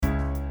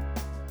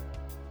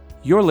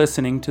You're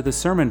listening to the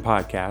Sermon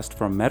Podcast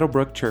from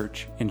Meadowbrook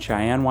Church in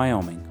Cheyenne,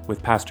 Wyoming,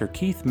 with Pastor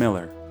Keith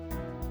Miller.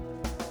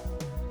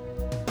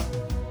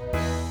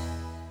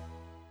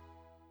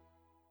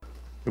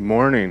 Good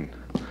morning.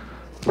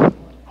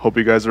 Hope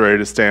you guys are ready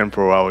to stand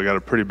for a while. We got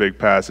a pretty big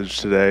passage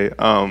today.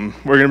 We're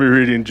going to be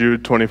reading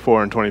Jude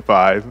 24 and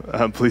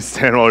 25. Please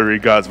stand while we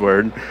read God's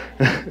Word.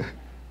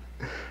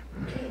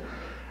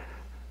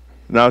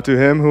 Now to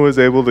him who is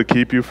able to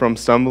keep you from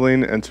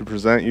stumbling and to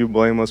present you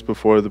blameless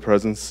before the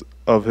presence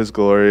of his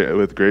glory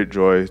with great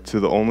joy, to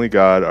the only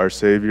God, our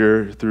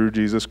Savior, through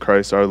Jesus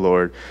Christ our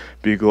Lord,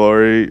 be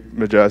glory,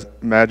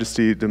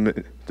 majesty,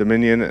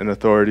 dominion, and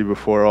authority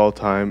before all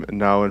time, and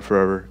now and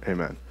forever.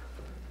 Amen.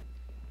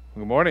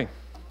 Good morning.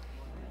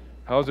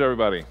 How's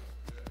everybody?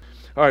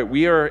 All right,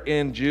 we are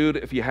in Jude.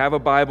 If you have a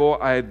Bible,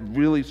 I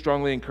really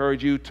strongly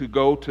encourage you to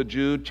go to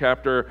Jude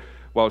chapter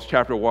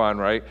 1,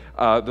 right?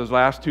 Those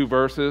last two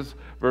verses,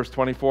 verse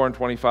 24 and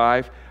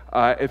 25.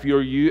 If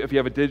you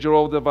have a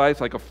digital device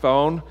like a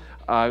phone,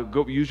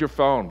 go use your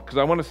phone, because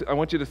I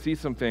want you to see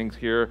some things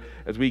here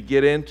as we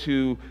get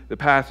into the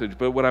passage.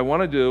 But what I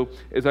want to do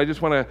is I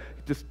just want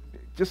to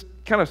just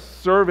kind of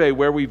survey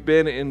where we've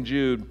been in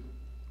Jude,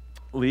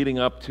 leading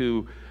up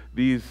to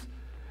these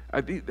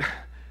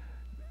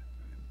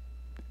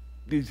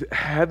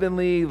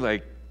heavenly,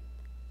 like,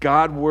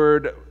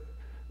 Godward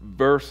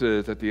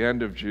verses at the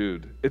end of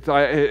Jude.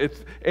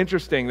 It's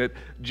interesting that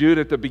Jude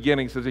at the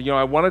beginning says,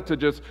 I wanted to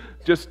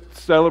just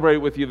celebrate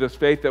with you this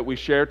faith that we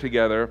share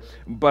together,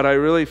 but I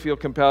really feel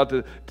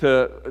compelled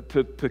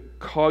to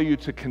call you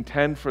to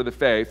contend for the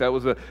faith. That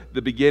was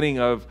the beginning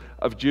of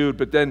Jude.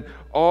 But then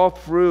all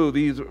through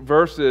these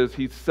verses,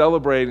 he's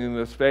celebrating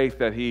this faith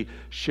that he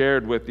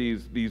shared with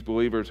these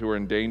believers who are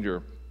in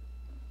danger.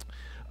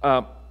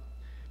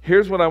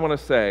 Here's what I want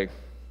to say.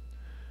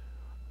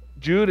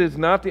 Jude is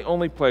not the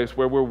only place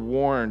where we're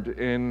warned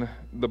in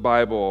the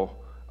Bible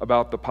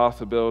about the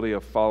possibility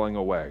of falling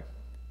away.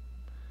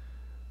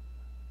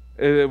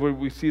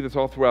 We see this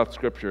all throughout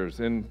Scriptures.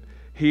 In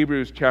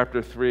Hebrews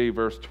chapter 3,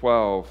 verse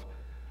 12,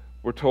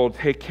 we're told,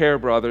 "Take care,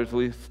 brothers,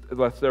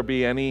 lest there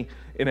be in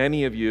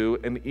any of you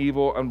an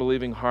evil,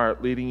 unbelieving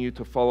heart leading you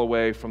to fall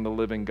away from the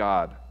living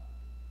God."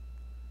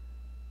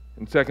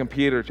 In 2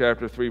 Peter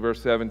chapter 3, verse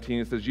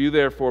 17, it says, "You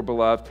therefore,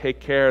 beloved, take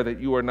care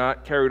that you are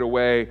not carried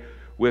away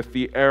with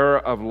the error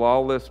of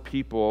lawless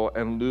people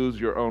and lose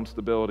your own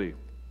stability."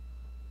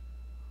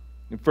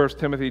 In 1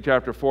 Timothy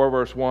chapter 4,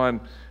 verse 1,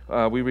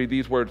 we read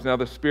these words, "Now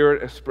the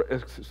Spirit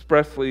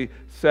expressly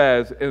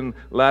says, in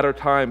latter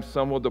times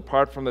some will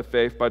depart from the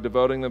faith by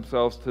devoting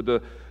themselves to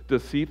the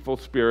deceitful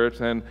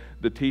spirits and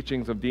the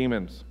teachings of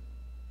demons."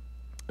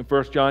 In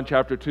 1 John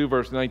chapter 2,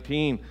 verse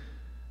 19,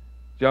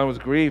 John was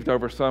grieved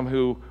over some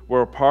who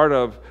were a part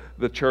of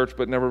the church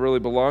but never really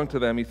belonged to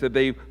them. He said,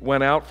 "They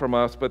went out from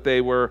us, but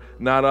they were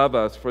not of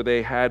us, for if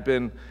they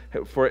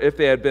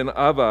had been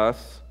of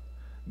us,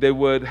 they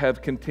would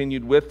have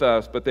continued with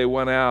us, but they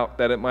went out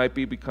that it might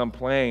become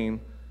plain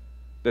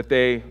that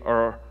they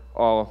are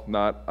all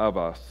not of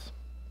us."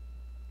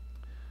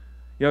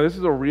 This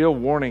is a real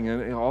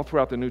warning all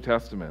throughout the New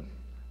Testament.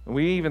 And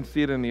we even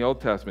see it in the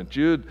Old Testament.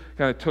 Jude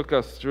kind of took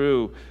us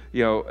through,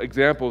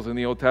 examples in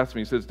the Old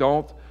Testament. He says,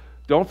 don't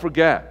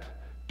forget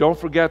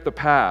the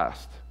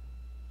past.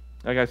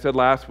 Like I said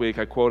last week,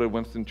 I quoted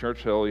Winston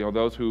Churchill,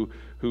 those who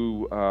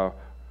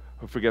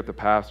forget the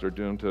past are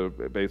doomed to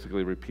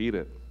basically repeat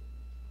it,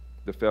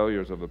 the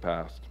failures of the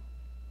past.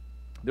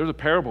 There's a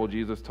parable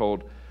Jesus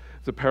told.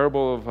 It's a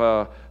parable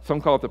of,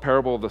 some call it the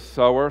parable of the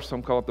sower,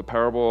 some call it the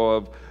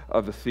parable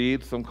of the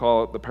seeds, some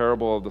call it the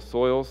parable of the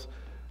soils.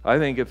 I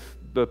think it's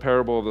the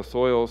parable of the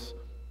soils.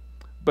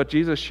 But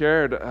Jesus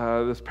shared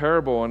this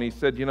parable, and he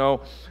said,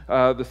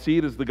 the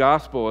seed is the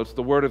gospel. It's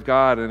the word of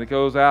God, and it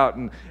goes out,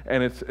 and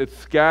it's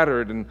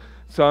scattered, and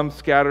some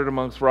scattered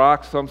amongst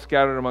rocks, some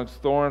scattered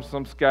amongst thorns,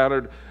 some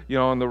scattered,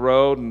 on the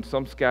road, and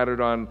some scattered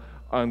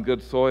on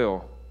good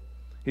soil.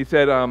 He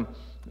said,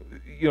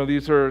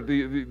 these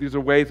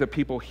are ways that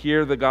people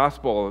hear the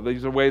gospel.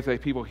 These are ways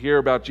that people hear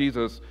about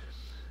Jesus.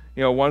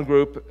 One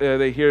group,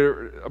 they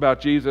hear about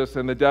Jesus,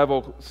 and the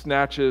devil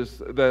snatches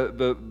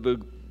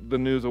the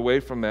news away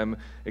from them.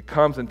 It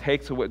comes and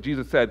takes away,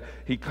 Jesus said,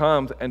 he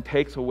comes and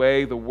takes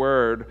away the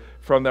word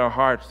from their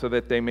hearts so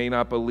that they may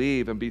not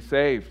believe and be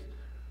saved.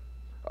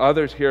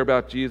 Others hear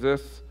about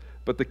Jesus,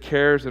 but the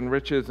cares and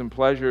riches and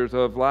pleasures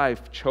of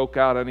life choke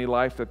out any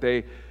life that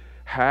they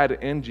had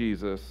in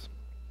Jesus.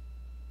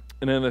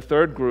 And then the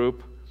third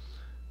group,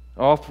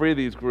 all three of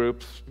these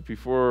groups,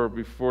 before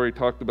he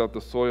talked about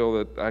the soil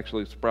that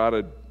actually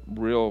sprouted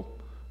real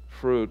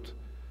fruit,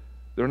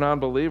 they're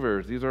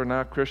non-believers. These are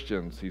not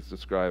Christians he's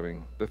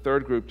describing. The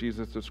third group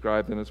Jesus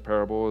described in his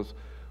parable is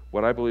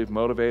what I believe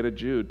motivated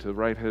Jude to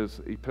write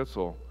his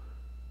epistle.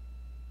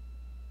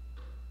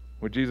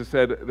 Where Jesus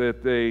said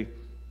that they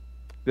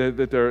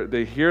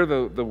hear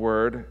the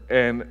word,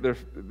 and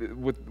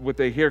what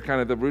they hear, kind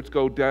of the roots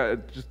go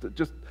down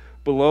just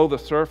below the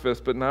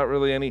surface, but not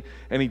really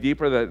any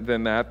deeper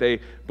than that. They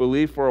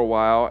believe for a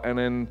while, and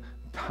in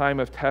time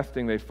of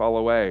testing, they fall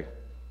away.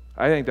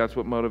 I think that's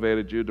what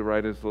motivated Jude to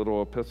write his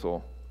little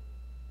epistle,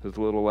 his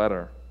little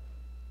letter.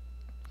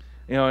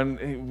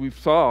 And we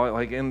saw,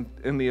 like in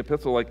the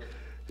epistle, like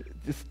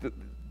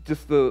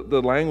just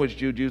the language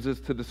Jude uses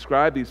to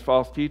describe these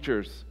false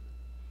teachers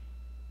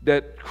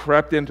that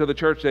crept into the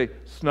church. They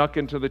snuck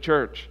into the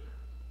church.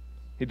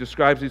 He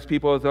describes these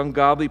people as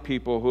ungodly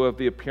people who have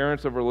the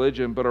appearance of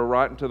religion but are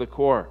rotten to the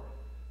core.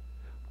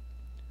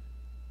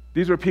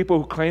 These were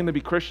people who claim to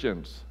be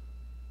Christians.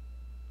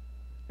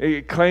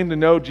 They claim to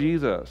know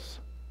Jesus.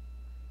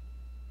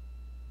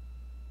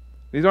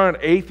 These aren't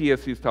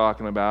atheists he's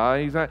talking about.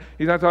 He's not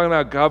talking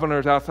about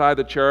governors outside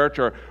the church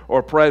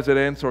or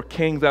presidents or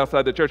kings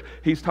outside the church.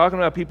 He's talking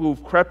about people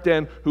who've crept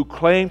in who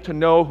claim to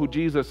know who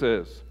Jesus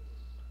is.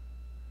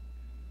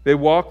 They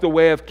walk the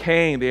way of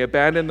Cain. They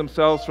abandon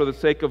themselves for the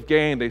sake of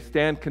gain. They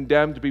stand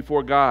condemned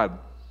before God.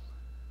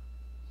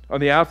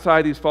 On the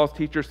outside, these false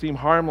teachers seem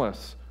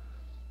harmless.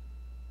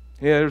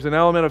 Yeah, there's an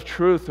element of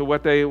truth to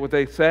what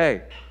they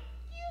say.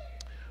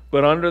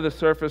 But under the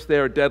surface, they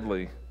are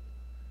deadly.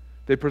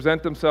 They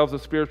present themselves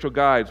as spiritual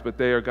guides, but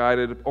they are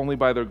guided only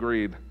by their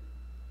greed.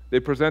 They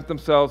present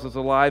themselves as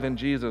alive in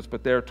Jesus,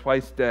 but they are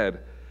twice dead.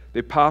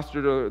 They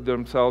posture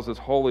themselves as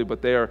holy,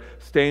 but they are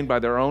stained by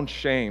their own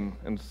shame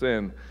and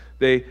sin.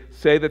 They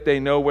say that they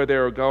know where they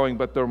are going,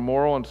 but their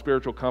moral and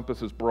spiritual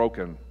compass is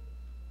broken.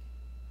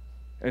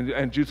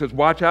 And Jude says,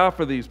 watch out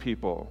for these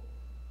people.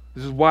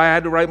 This is why I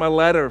had to write my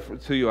letter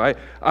to you.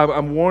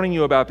 I'm warning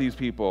you about these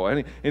people.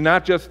 And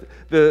not just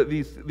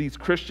these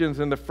Christians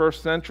in the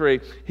first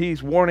century,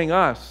 he's warning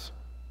us.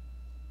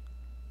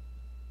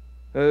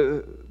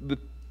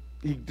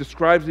 He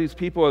describes these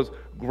people as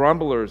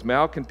grumblers,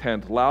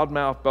 malcontents,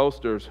 loudmouth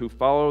boasters who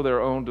follow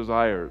their own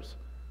desires.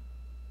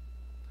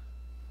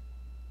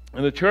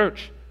 And the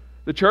church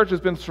has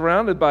been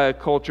surrounded by a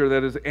culture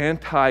that is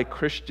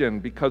anti-Christian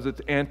because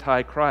it's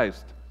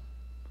anti-Christ.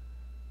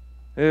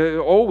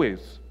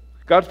 Always.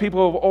 God's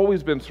people have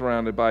always been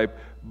surrounded by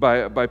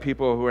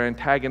people who are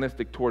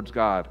antagonistic towards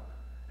God,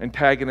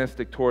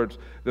 antagonistic towards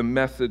the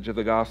message of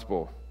the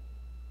gospel.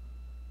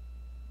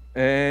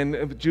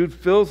 And Jude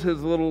fills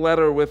his little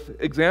letter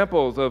with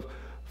examples of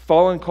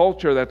fallen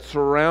culture that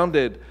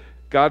surrounded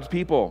God's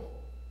people.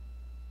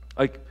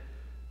 Like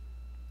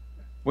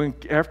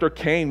after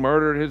Cain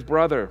murdered his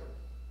brother,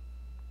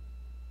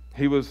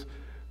 he was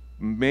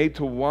made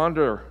to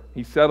wander.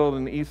 He settled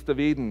in the east of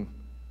Eden.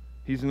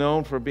 He's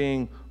known for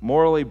being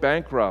morally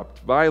bankrupt,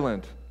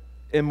 violent,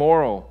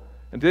 immoral.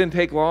 It didn't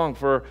take long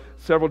for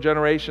several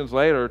generations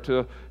later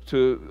to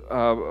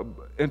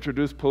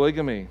introduce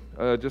polygamy,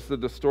 just a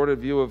distorted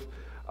view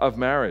of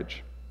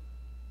marriage,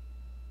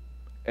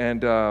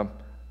 and a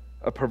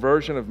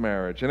perversion of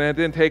marriage. And it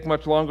didn't take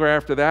much longer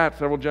after that.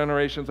 Several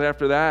generations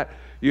after that,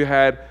 we're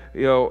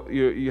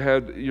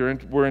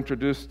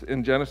introduced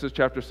in Genesis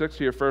chapter 6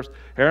 to your first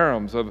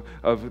harems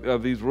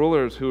of these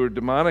rulers who are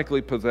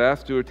demonically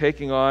possessed, who are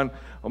taking on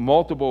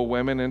multiple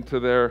women into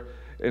their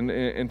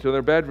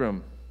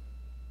bedroom.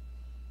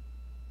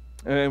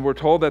 And we're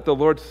told that the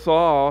Lord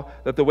saw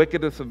that the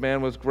wickedness of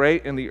man was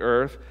great in the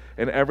earth,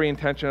 and every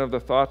intention of the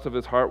thoughts of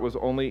his heart was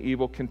only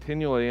evil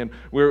continually. And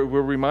we're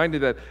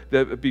reminded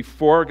that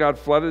before God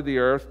flooded the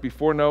earth,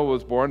 before Noah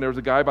was born, there was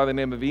a guy by the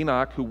name of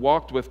Enoch who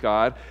walked with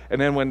God. And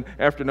then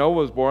after Noah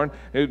was born,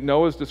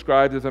 Noah is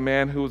described as a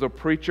man who was a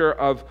preacher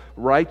of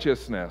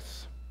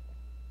righteousness.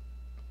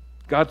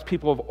 God's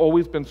people have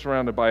always been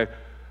surrounded by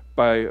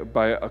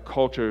a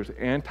culture that's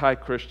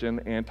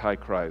anti-Christian,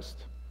 anti-Christ.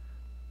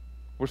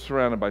 We're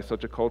surrounded by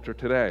such a culture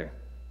today.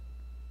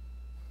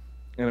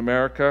 In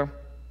America,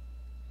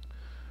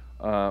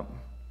 the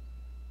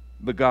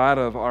god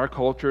of our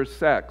culture is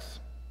sex.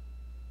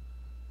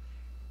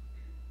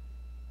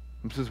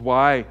 This is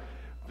why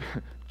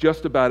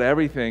just about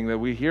everything that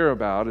we hear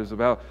about is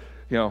about,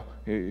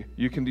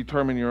 you can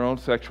determine your own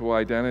sexual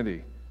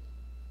identity.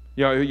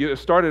 You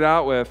started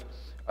out with,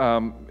 I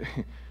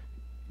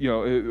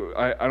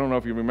don't know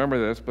if you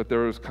remember this, but there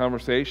was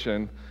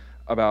conversation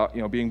about,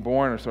 being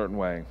born a certain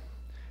way.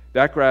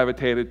 That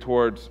gravitated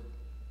towards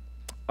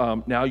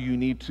now you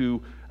need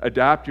to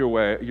adapt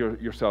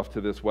yourself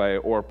to this way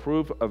or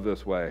approve of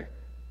this way.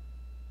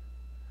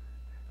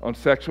 On the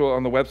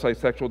website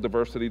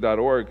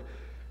sexualdiversity.org,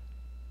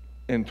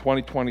 in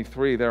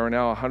 2023, there are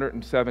now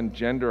 107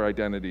 gender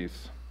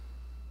identities.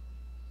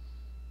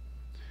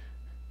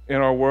 In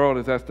our world,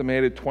 it's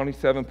estimated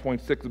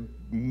 27.6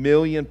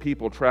 million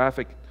people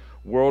trafficked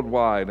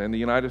worldwide, and the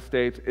United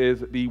States is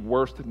the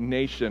worst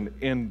nation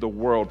in the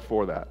world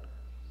for that.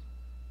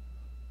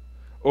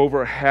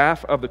 Over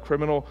half of the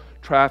criminal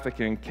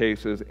trafficking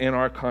cases in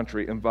our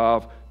country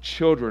involve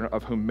children,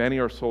 of whom many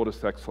are sold as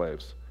sex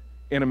slaves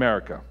in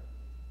America.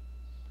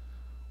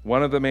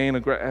 One of the main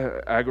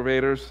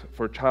aggravators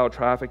for child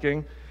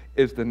trafficking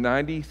is the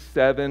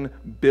 $97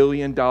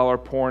 billion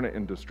porn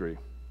industry.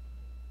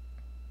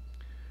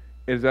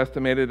 It is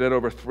estimated that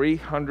over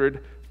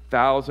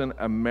 300,000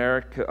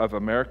 of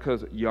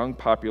America's young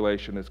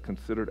population is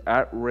considered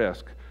at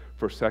risk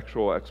for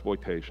sexual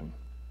exploitation.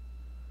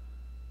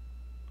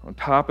 On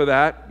top of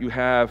that, you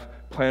have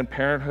Planned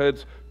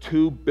Parenthood's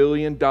 $2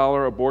 billion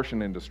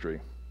abortion industry.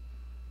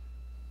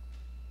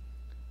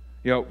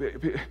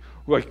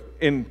 Like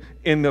in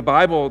the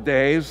Bible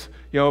days,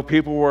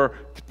 people were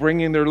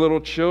bringing their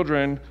little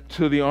children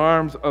to the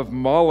arms of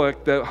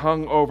Moloch that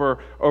hung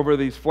over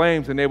these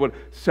flames, and they would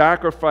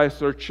sacrifice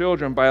their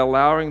children by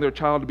allowing their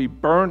child to be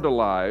burned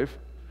alive.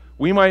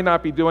 We might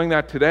not be doing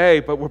that today,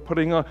 but we're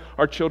putting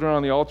our children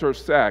on the altar of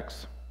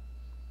sex.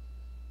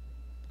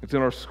 It's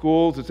in our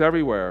schools, it's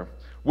everywhere.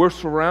 We're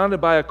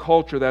surrounded by a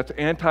culture that's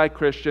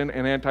anti-Christian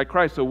and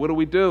anti-Christ. So what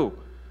do?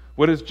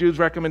 What is Jude's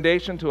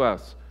recommendation to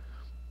us?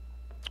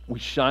 We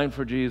shine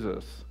for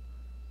Jesus.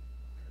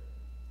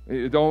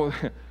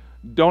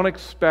 Don't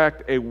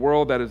expect a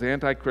world that is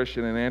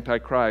anti-Christian and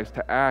anti-Christ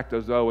to act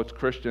as though it's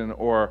Christian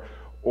or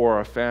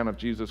a fan of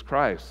Jesus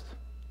Christ.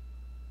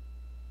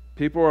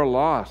 People are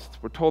lost.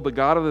 We're told the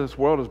God of this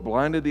world has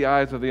blinded the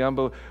eyes of the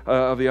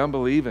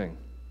unbelieving.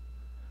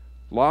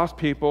 Lost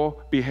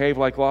people behave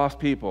like lost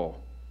people.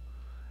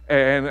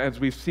 And as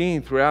we've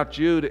seen throughout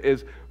Jude,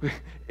 is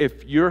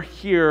if you're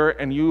here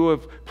and you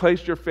have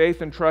placed your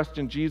faith and trust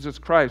in Jesus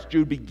Christ,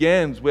 Jude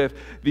begins with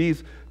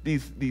these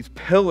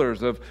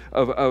pillars of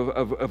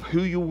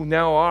who you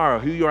now are,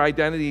 who your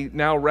identity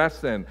now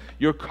rests in.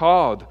 You're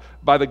called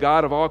by the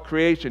God of all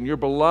creation. You're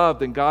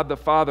beloved in God the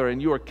Father,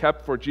 and you are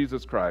kept for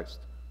Jesus Christ.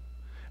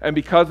 And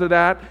because of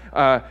that,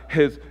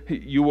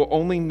 you will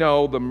only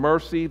know the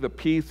mercy, the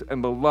peace,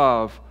 and the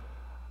love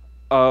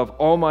of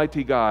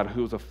Almighty God,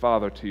 who is a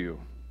Father to you.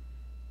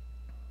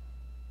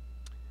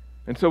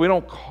 And so we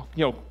don't,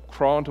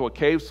 crawl into a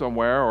cave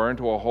somewhere or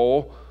into a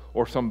hole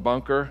or some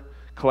bunker,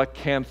 collect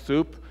canned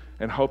soup,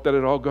 and hope that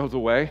it all goes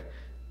away.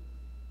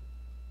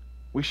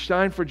 We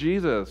shine for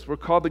Jesus. We're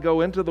called to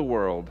go into the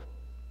world.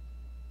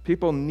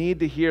 People need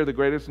to hear the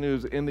greatest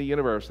news in the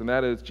universe, and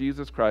that is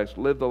Jesus Christ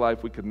lived the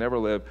life we could never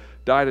live,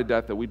 died a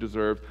death that we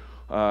deserved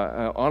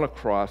on a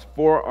cross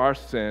for our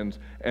sins,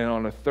 and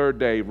on the third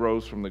day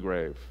rose from the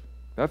grave.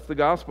 That's the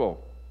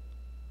gospel.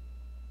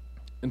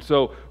 And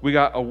so we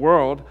got a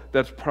world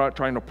that's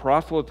trying to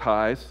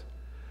proselytize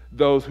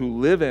those who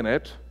live in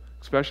it,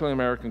 especially in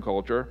American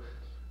culture,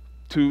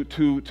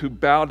 to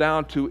bow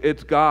down to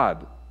its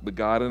God. The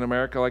God in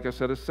America, like I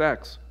said, is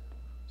sex.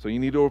 So you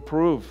need to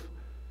approve.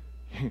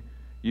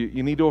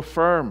 You need to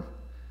affirm.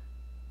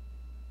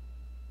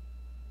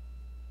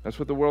 That's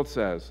what the world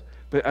says.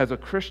 But as a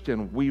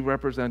Christian, we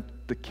represent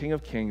the King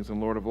of Kings and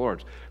Lord of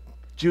Lords.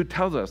 Jude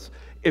tells us,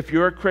 if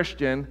you're a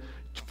Christian,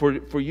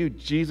 for you,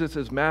 Jesus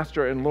is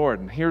Master and Lord.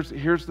 And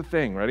here's the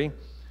thing, ready?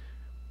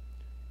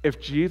 If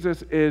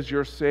Jesus is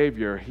your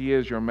Savior, He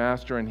is your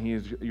Master and He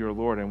is your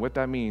Lord. And what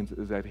that means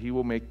is that He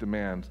will make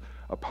demands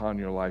upon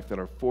your life that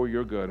are for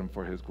your good and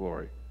for His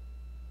glory.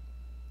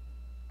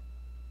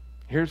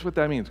 Here's what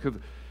that means, because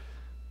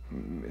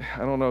I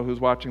don't know who's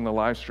watching the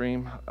live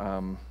stream,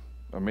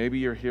 or maybe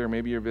you're here,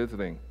 maybe you're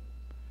visiting.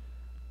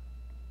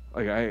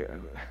 I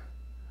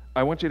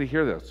want you to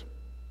hear this.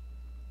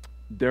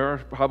 There are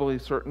probably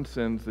certain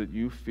sins that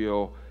you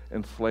feel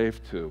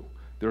enslaved to.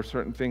 There are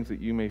certain things that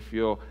you may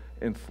feel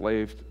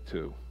enslaved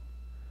to.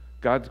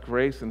 God's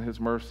grace and His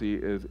mercy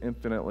is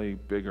infinitely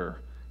bigger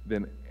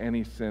than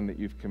any sin that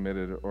you've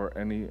committed or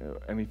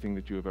anything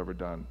that you have ever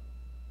done.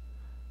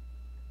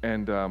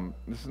 And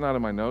this is not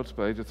in my notes,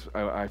 but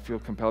I feel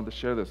compelled to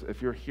share this.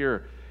 If you're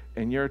here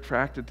and you're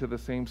attracted to the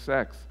same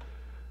sex,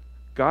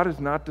 God is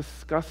not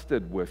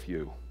disgusted with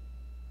you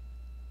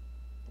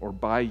or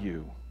by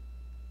you.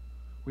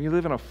 We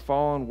live in a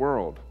fallen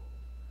world,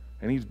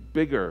 and He's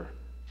bigger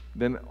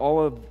than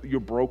all of your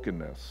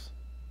brokenness.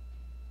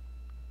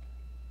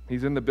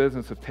 He's in the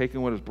business of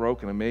taking what is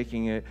broken and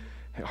making it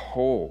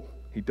whole.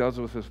 He does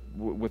it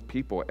with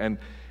people. And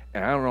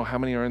I don't know how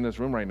many are in this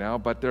room right now,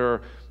 but there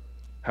are,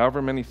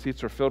 however many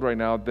seats are filled right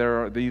now,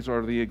 these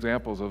are the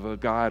examples of a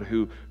God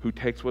who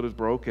takes what is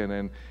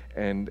broken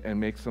and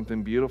makes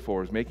something beautiful,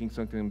 or is making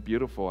something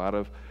beautiful out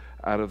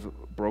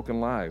of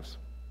broken lives.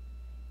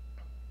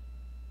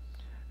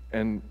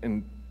 And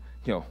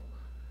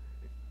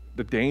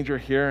the danger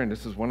here, and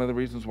this is one of the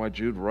reasons why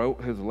Jude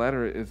wrote his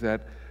letter, is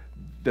that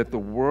the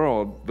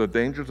world, the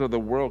dangers of the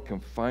world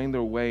can find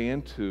their way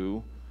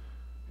into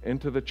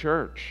the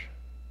church.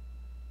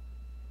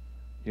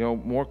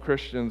 More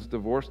Christians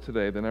divorce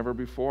today than ever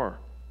before.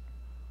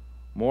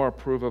 More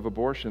approve of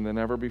abortion than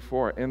ever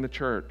before in the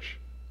church.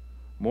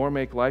 More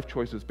make life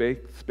choices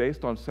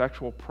based on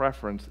sexual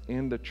preference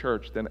in the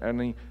church than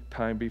any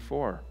time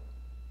before.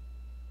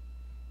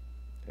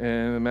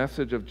 And the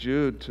message of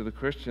Jude to the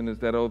Christian is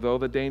that although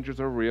the dangers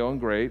are real and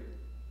great,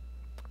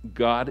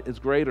 God is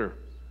greater.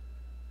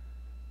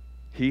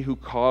 He who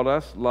called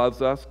us,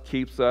 loves us,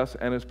 keeps us,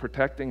 and is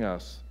protecting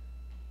us.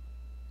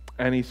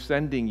 And He's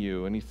sending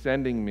you and He's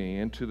sending me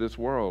into this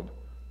world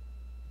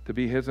to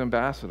be His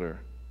ambassador.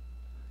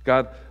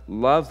 God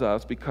loves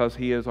us because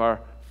He is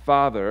our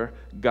Father.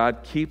 God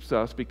keeps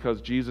us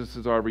because Jesus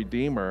is our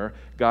Redeemer.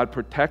 God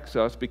protects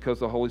us because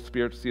the Holy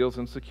Spirit seals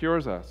and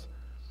secures us.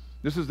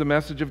 This is the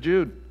message of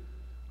Jude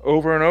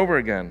over and over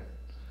again.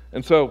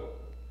 And so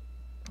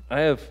I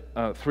have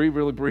 3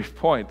 really brief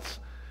points.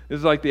 This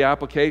is like the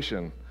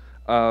application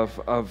of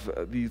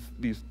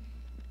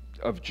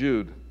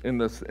Jude in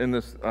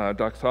this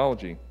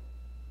doxology.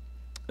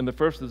 And the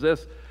first is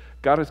this: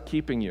 God is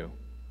keeping you.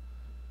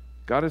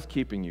 God is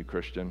keeping you,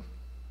 Christian.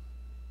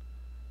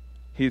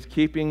 He's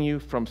keeping you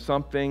from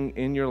something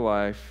in your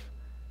life,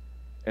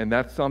 and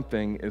that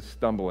something is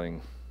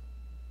stumbling.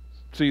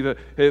 See,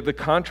 the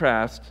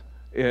contrast,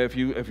 if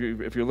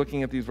you're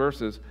looking at these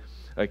verses,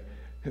 like,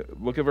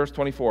 look at verse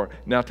 24.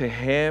 Now to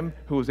him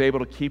who is able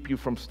to keep you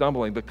from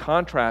stumbling. The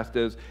contrast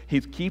is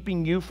he's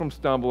keeping you from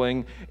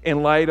stumbling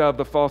in light of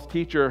the false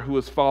teacher who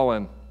has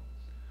fallen,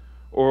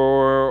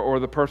 or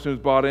the person who's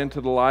bought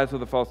into the lies of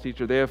the false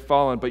teacher. They have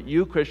fallen. But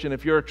you, Christian,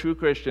 if you're a true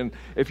Christian,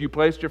 if you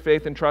placed your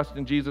faith and trust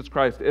in Jesus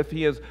Christ, if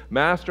he is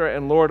master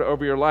and Lord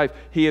over your life,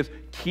 he is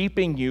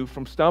keeping you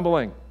from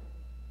stumbling.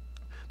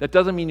 That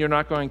doesn't mean you're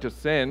not going to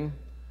sin,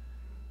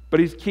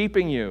 but he's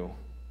keeping you.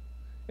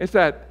 It's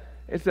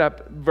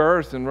that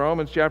verse in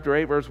Romans chapter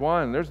 8, verse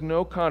 1. There's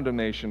no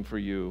condemnation for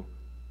you.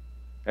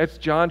 It's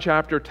John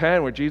chapter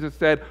 10, where Jesus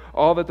said,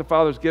 all that the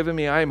Father's given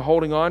me, I am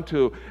holding on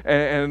to,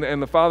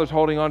 and the Father's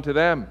holding on to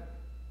them.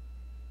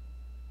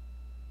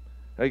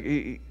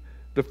 The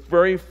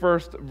very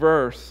first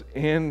verse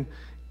in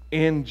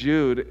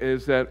Jude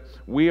is that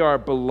we are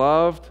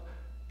beloved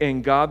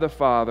in God the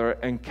Father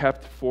and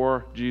kept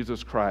for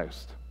Jesus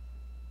Christ.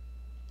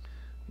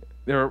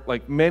 There are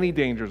like many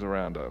dangers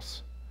around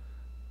us.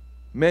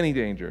 Many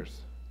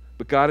dangers.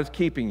 But God is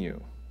keeping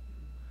you.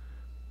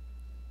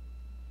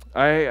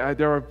 I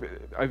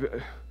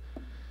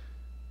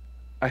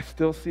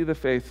still see the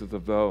faces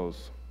of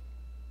those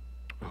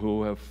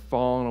who have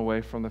fallen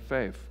away from the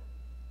faith,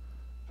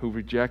 who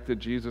rejected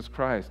Jesus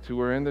Christ, who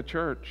were in the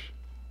church.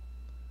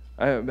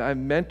 I have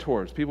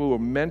mentors, people who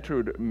have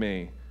mentored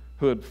me,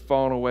 who had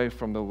fallen away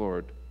from the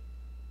Lord.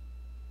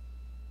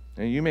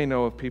 And you may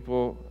know of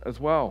people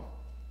as well.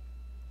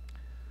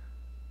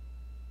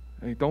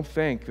 And don't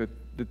think that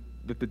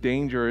the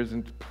danger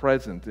isn't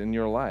present in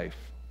your life.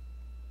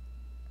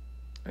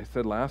 I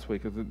said last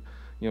week,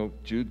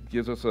 Jude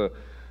gives us a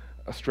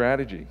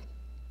strategy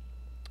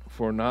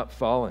for not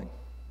falling.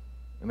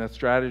 And that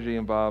strategy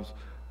involves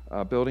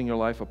building your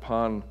life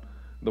upon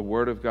the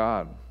Word of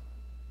God,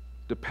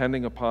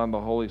 depending upon the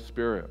Holy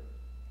Spirit,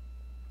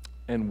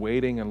 and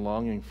waiting and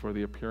longing for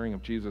the appearing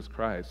of Jesus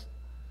Christ.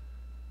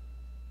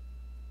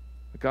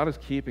 But God is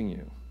keeping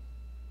you.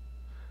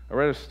 I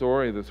read a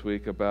story this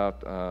week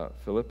about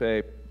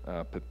Philippe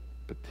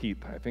Petit.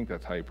 I think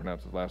that's how you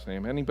pronounce his last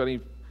name. Anybody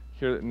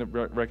here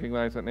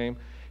recognize that name?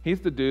 He's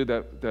the dude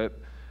that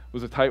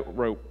was a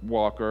tightrope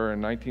walker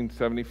in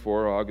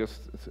 1974,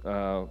 August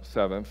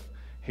 7th.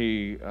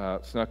 He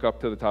snuck up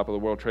to the top of the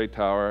World Trade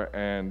Tower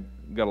and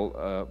got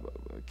a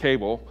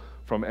cable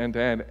from end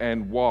to end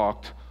and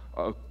walked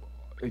a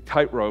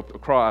tightrope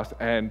across.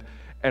 And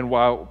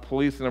while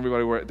police and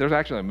everybody were, there's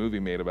actually a movie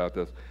made about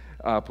this.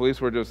 Police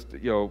were just,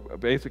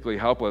 basically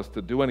helpless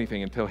to do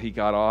anything until he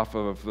got off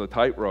of the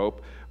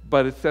tightrope.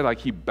 But it said like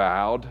he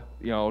bowed,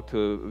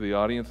 to the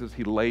audiences.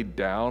 He laid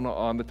down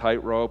on the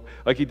tightrope.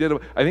 Like he did,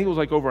 I think it was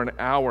like over an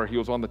hour he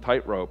was on the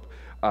tightrope.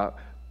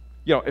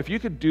 If you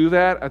could do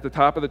that at the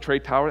top of the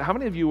trade tower, how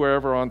many of you were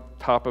ever on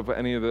top of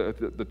any of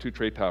the 2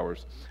 trade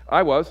towers?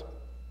 I was.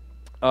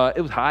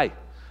 It was high,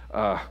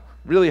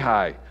 really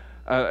high.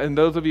 And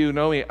those of you who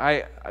know me,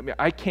 I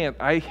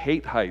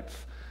hate heights.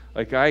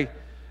 Like I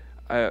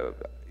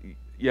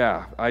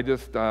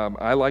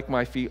like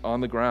my feet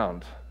on the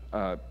ground.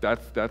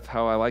 That's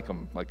how I like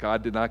them. Like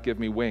God did not give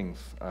me wings.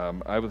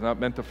 I was not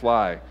meant to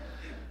fly.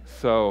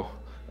 So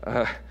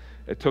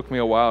it took me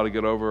a while to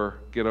get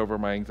over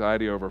my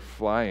anxiety over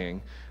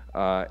flying in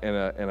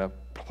a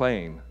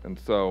plane. And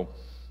so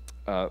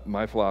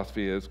my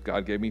philosophy is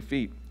God gave me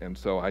feet, and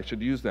so I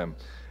should use them.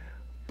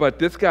 But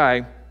this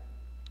guy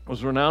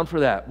was renowned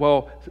for that.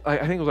 Well, I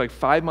think it was like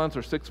 5 months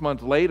or 6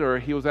 months later,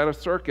 he was at a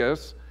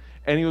circus,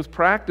 and he was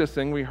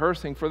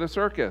rehearsing for the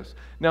circus.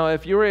 Now,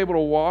 if you were able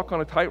to walk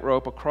on a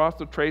tightrope across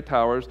the trade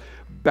towers,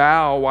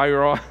 bow while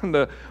you're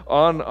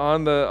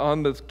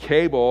on this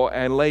cable,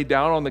 and lay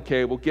down on the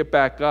cable, get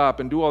back up,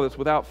 and do all this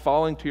without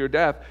falling to your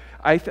death,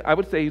 I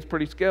would say he's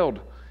pretty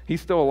skilled.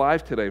 He's still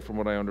alive today, from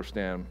what I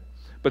understand.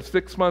 But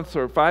 6 months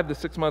or 5 to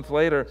 6 months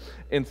later,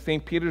 in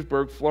St.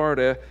 Petersburg,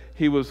 Florida,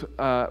 he was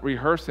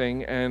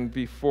rehearsing, and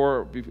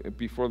before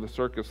the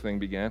circus thing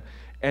began,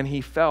 and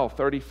he fell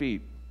 30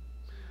 feet.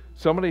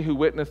 Somebody who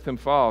witnessed him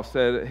fall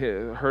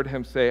heard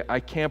him say, "I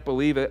can't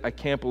believe it, I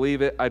can't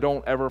believe it, I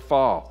don't ever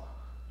fall."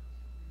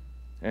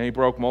 And he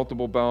broke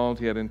multiple bones,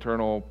 he had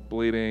internal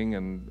bleeding,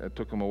 and it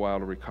took him a while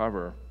to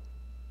recover.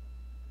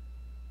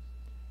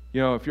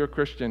 If you're a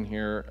Christian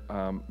here,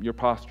 your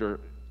posture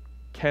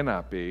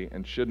cannot be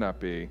and should not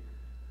be,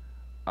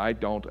 "I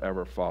don't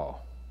ever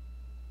fall."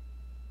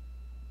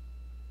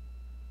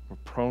 We're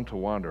prone to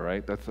wander,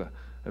 right? That's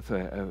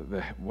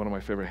one of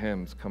my favorite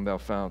hymns, "Come Thou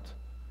Fount."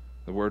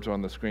 The words are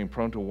on the screen.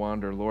 Prone to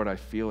wander, Lord, I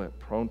feel it.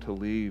 Prone to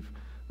leave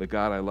the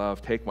God I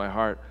love. Take my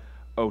heart,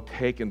 oh,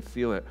 take and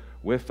seal it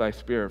with thy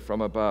spirit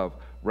from above.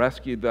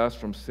 rescued thus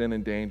from sin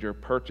and danger,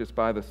 purchased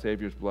by the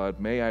Savior's blood,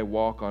 may I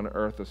walk on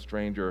earth a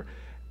stranger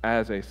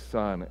as a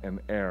son and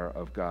heir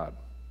of God.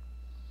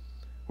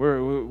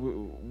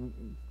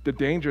 The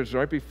danger is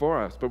right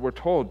before us, but we're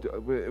told,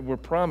 we're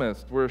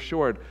promised, we're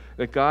assured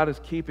that God is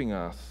keeping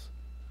us.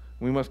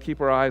 We must keep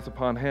our eyes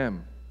upon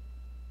Him.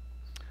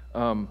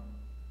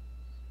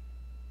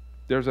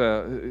 There's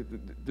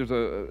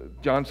a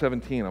John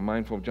 17, I'm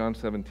mindful of John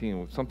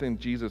 17, something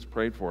Jesus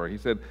prayed for. He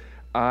said,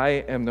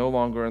 I am no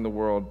longer in the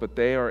world, but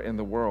they are in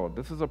the world.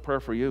 This is a prayer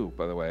for you,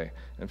 by the way,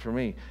 and for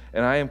me.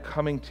 And I am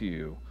coming to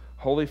you.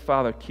 Holy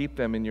Father, keep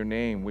them in your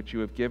name, which you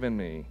have given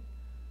me.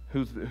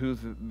 Who's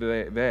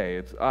they?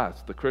 It's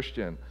us, the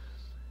Christian.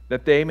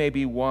 That they may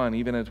be one,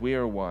 even as we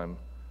are one.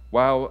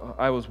 While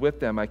I was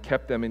with them, I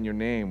kept them in your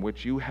name,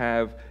 which you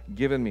have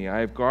given me. I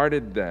have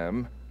guarded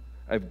them,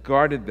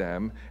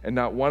 and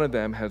not one of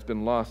them has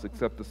been lost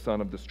except the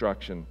son of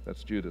destruction.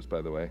 That's Judas,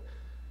 by the way.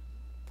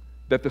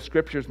 That the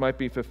scriptures might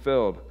be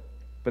fulfilled.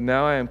 But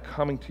now I am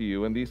coming to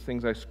you, and these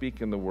things I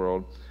speak in the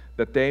world,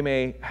 that they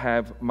may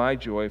have my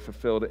joy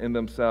fulfilled in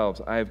themselves.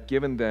 I have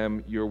given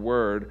them your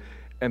word,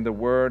 and the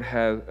world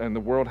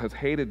has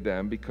hated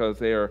them because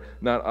they are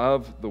not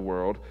of the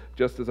world,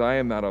 just as I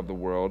am not of the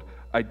world.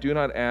 I do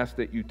not ask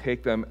that you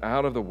take them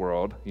out of the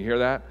world. You hear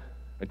that?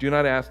 I do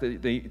not ask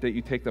that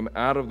you take them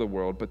out of the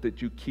world, but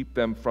that you keep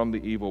them from the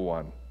evil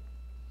one.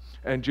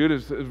 And Jude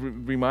is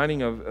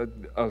reminding of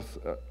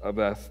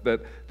us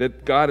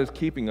that God is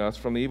keeping us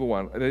from the evil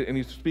one. And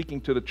he's speaking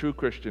to the true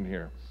Christian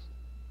here.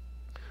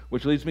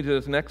 Which leads me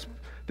to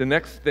the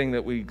next thing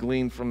that we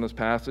glean from this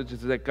passage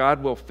is that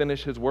God will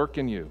finish his work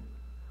in you.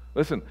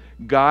 Listen,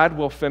 God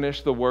will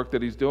finish the work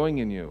that he's doing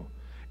in you.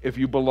 If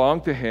you belong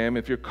to him,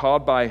 if you're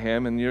called by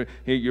him, and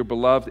you're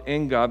beloved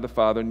in God the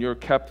Father, and you're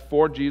kept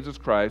for Jesus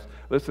Christ,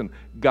 listen,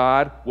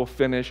 God will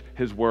finish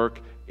his work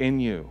in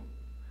you.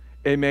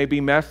 It may be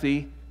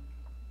messy,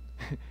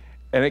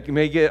 and it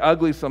may get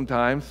ugly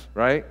sometimes,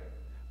 right?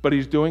 But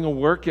he's doing a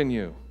work in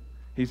you.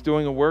 He's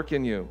doing a work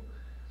in you.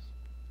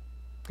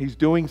 He's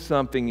doing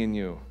something in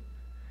you.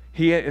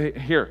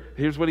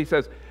 Here's what he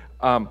says.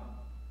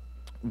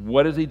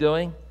 What is he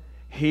doing?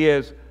 He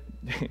is,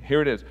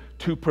 here it is,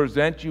 to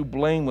present you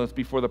blameless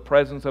before the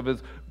presence of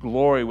his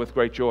glory with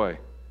great joy.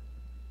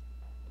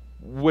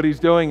 What he's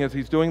doing is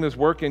he's doing this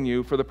work in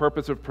you for the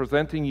purpose of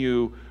presenting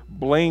you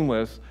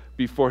blameless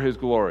before his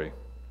glory.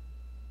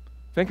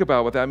 Think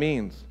about what that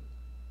means.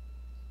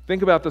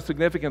 Think about the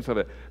significance of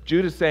it.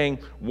 Jude is saying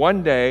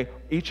one day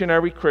each and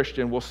every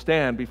Christian will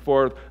stand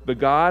before the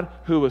God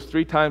who is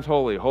 3 times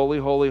holy. Holy,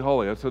 holy,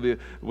 holy. That's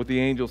what the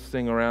angels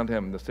sing around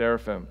him, the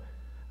seraphim.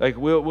 Like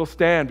we'll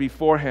stand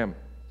before him.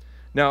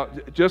 Now,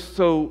 just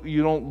so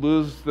you don't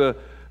lose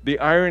the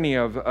irony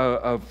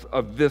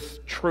of this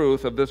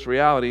truth, of this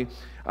reality,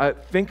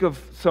 think of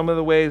some of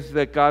the ways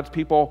that God's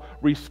people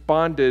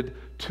responded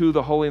to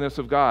the holiness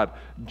of God.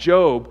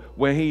 Job,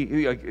 when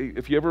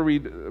if you ever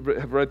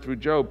have read through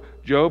Job,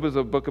 Job is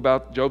a book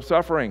about Job's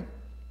suffering.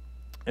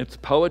 It's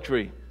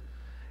poetry.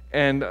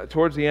 And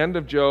towards the end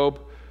of Job,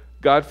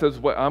 God says,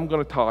 well, I'm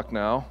going to talk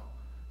now.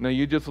 Now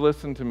you just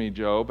listen to me,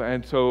 Job.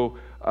 And so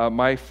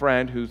my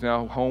friend, who's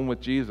now home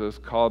with Jesus,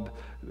 called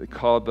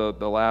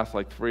the last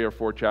 3 or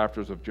 4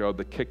 chapters of Job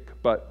the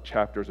kick-butt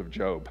chapters of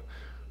Job,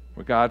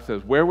 where God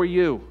says, where were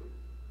you?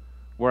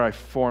 Where I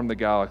formed the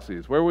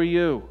galaxies. Where were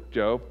you,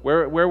 Job?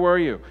 Where were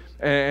you?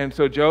 And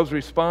so Job's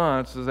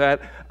response is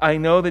that I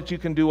know that you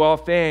can do all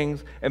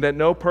things and that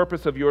no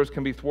purpose of yours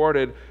can be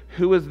thwarted.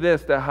 Who is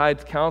this that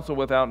hides counsel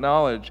without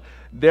knowledge?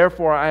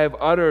 Therefore I have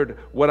uttered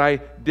what I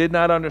did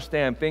not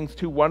understand, things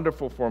too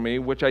wonderful for me,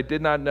 which I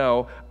did not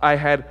know. I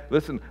had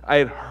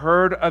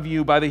heard of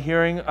you by the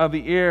hearing of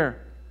the ear.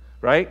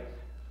 Right?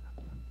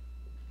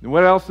 And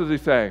what else does he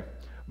say?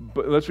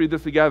 Let's read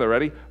this together.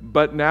 Ready?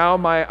 But now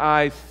my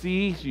eyes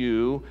see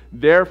you,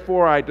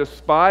 therefore I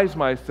despise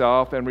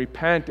myself and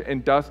repent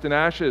in dust and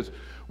ashes.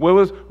 What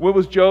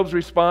was Job's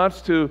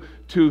response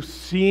to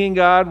seeing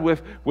God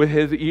with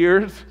his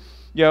ears?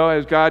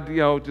 As God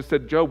just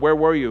said, Job, where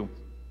were you?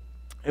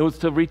 It was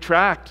to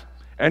retract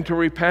and to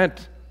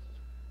repent.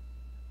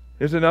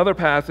 There's another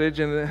passage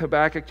in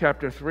Habakkuk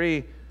chapter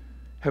 3.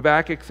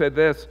 Habakkuk said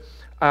this,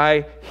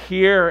 I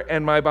hear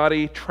and my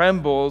body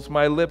trembles,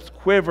 my lips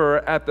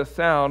quiver at the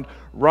sound,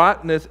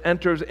 rottenness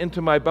enters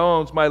into my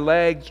bones, my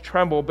legs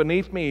tremble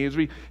beneath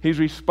me. He's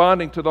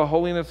responding to the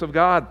holiness of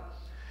God.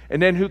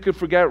 And then who could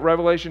forget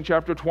Revelation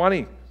chapter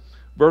 20,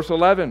 verse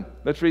 11?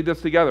 Let's read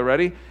this together.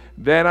 Ready?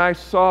 Then I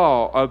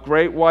saw a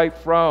great white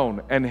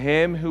throne and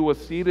him who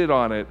was seated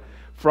on it.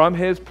 From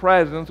his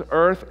presence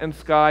earth and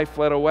sky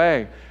fled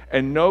away,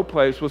 and no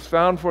place was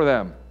found for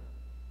them.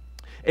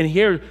 And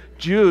here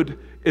Jude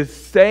is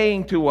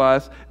saying to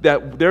us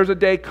that there's a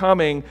day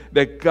coming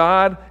that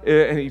God,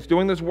 and he's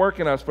doing this work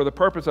in us for the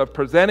purpose of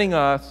presenting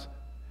us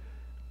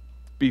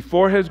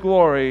before his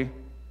glory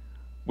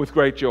with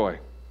great joy.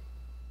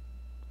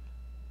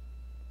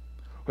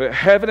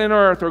 Heaven and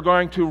earth are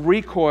going to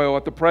recoil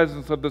at the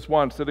presence of this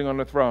one sitting on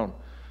the throne.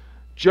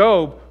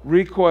 Job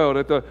recoiled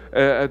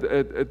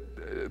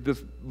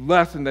this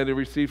lesson that he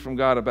received from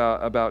God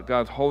about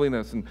God's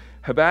holiness. And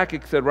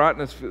Habakkuk said,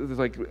 rottenness is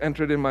like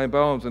entered in my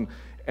bones.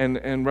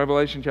 And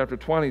Revelation chapter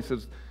 20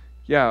 says,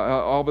 yeah,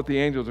 all but the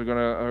angels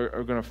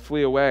are gonna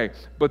flee away.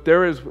 But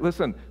there is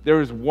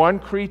one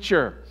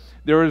creature.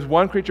 There is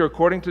one creature,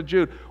 according to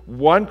Jude,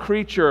 one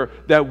creature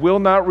that will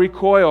not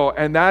recoil,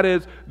 and that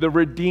is the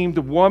redeemed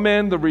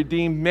woman, the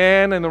redeemed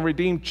man, and the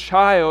redeemed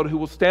child who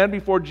will stand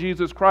before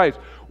Jesus Christ.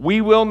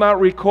 We will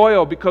not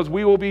recoil because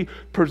we will be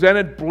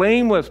presented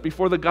blameless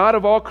before the God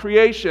of all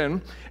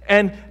creation.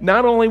 And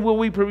not only will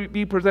we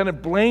be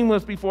presented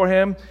blameless before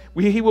Him,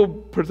 He will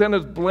present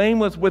us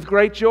blameless with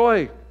great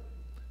joy.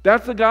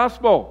 That's the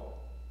gospel.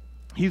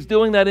 He's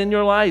doing that in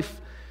your life.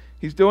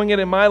 He's doing it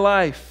in my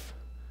life.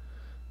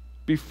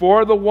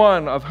 Before the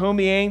one of whom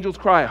the angels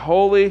cry,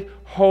 holy,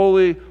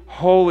 holy,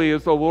 holy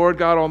is the Lord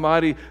God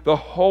Almighty. The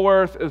whole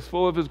earth is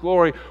full of His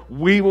glory.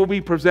 We will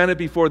be presented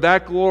before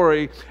that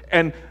glory,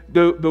 and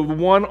the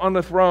one on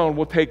the throne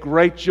will take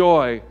great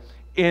joy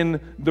in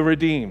the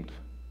redeemed.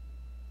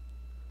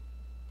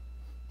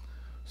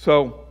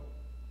 So,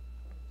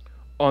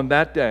 on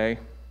that day,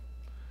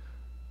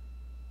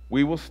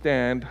 we will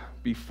stand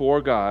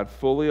before God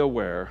fully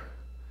aware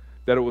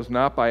that it was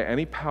not by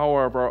any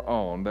power of our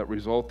own that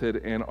resulted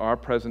in our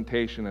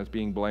presentation as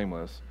being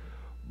blameless,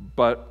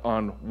 but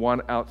on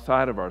one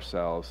outside of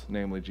ourselves,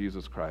 namely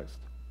Jesus Christ.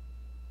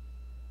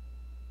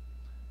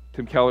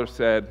 Tim Keller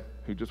said,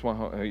 he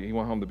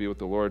went home to be with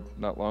the Lord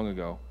not long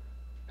ago.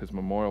 His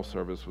memorial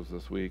service was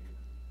this week.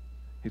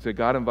 He said,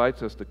 God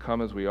invites us to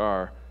come as we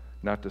are,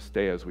 not to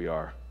stay as we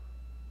are.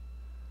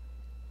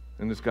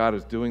 And this God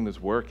is doing this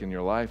work in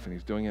your life, and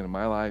He's doing it in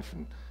my life,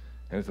 and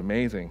it's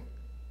amazing.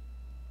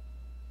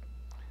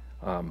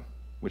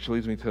 Which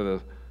leads me to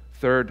the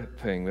third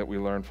thing that we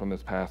learn from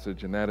this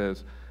passage, and that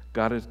is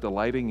God is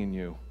delighting in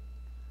you.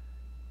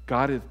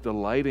 God is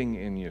delighting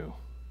in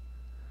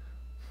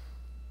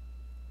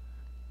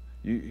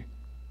you.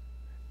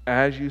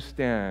 As you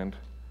stand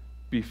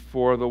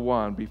before the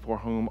one before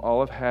whom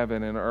all of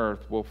heaven and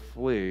earth will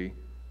flee,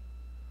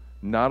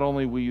 not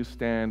only will you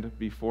stand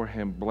before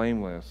Him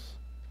blameless,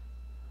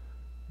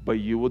 but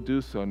you will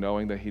do so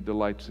knowing that He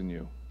delights in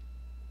you.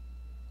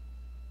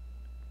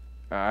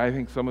 I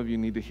think some of you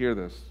need to hear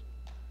this.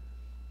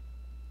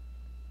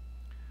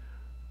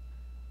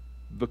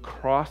 The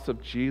cross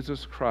of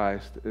Jesus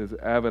Christ is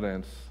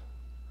evidence,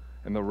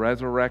 and the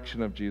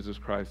resurrection of Jesus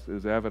Christ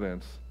is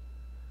evidence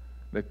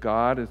that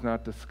God is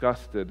not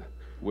disgusted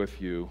with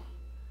you.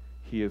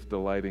 He is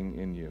delighting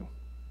in you.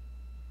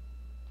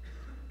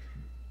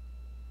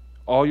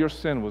 All your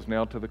sin was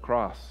nailed to the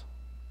cross.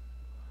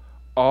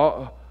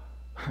 All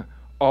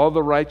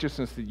the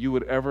righteousness that you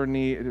would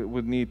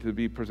need to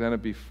be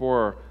presented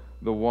before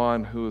the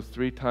one who is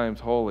 3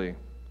 times holy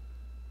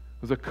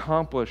was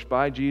accomplished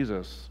by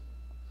Jesus.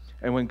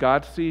 And when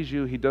God sees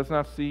you, He does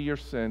not see your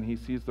sin. He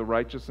sees the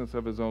righteousness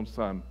of His own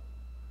Son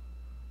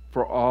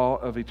for all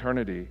of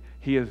eternity.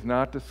 He is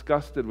not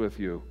disgusted with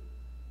you.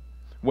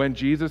 When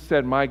Jesus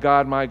said, my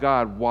God,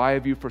 why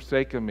have you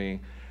forsaken me?"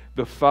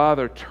 The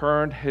Father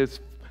turned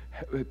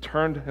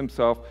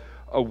Himself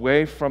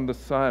away from the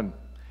Son.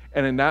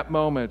 And in that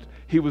moment,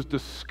 He was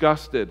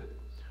disgusted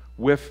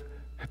with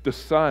the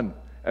Son,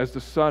 as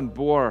the Son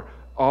bore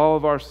all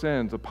of our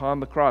sins upon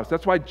the cross.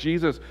 That's why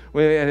Jesus,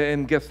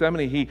 in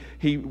Gethsemane,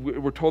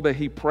 we're told that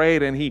He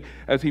prayed, and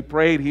as He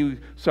prayed, He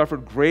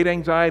suffered great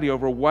anxiety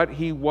over what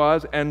He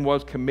was and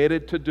was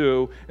committed to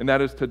do, and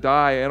that is to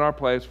die in our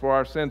place for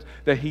our sins,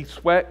 that He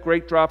sweat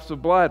great drops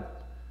of blood.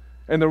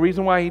 And the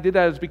reason why He did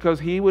that is because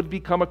He would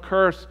become a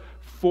curse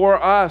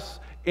for us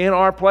in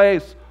our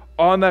place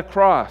on that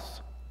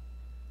cross.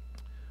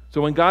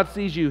 So when God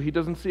sees you, He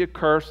doesn't see a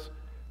curse.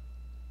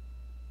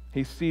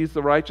 He sees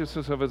the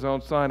righteousness of His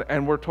own Son,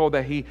 and we're told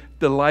that He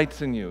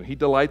delights in you. He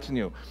delights in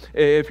you.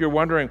 If you're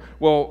wondering,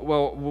 well,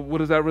 what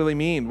does that really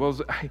mean? Well,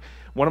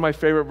 one of my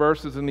favorite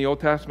verses in the Old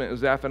Testament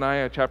is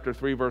Zephaniah chapter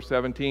 3, verse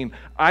 17.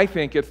 I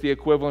think it's the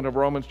equivalent of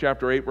Romans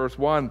chapter 8, verse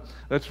 1.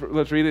 Let's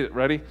read it.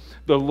 Ready?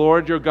 "The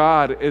Lord your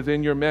God is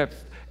in your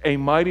midst, a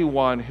mighty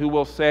one who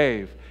will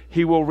save.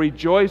 He will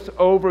rejoice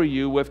over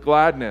you with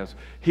gladness.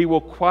 He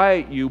will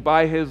quiet you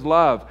by His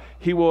love.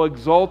 He will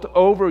exult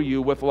over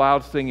you with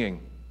loud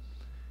singing."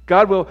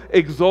 God will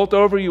exult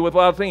over you with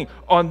loud singing.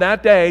 On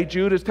that day,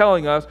 Jude is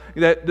telling us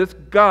that this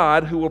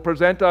God who will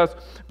present us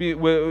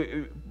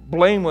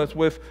blameless,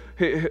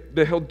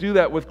 that He'll do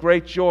that with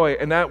great joy.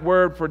 And that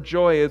word for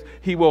joy is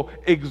He will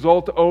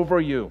exult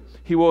over you.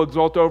 He will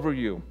exult over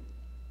you.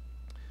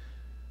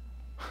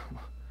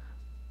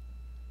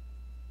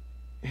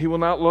 He will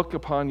not look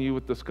upon you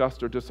with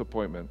disgust or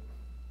disappointment.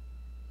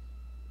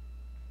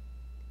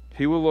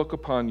 He will look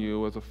upon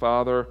you as a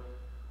father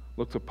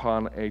looks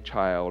upon a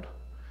child,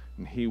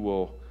 and He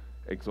will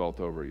exult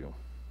over you.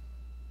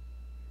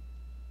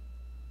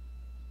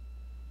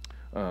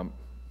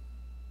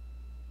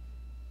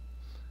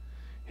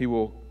 He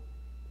will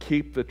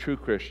keep the true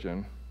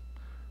Christian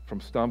from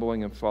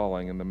stumbling and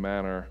falling in the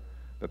manner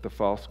that the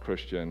false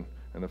Christian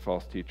and the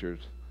false teachers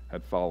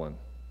had fallen.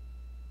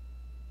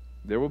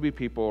 There will be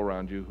people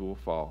around you who will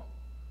fall.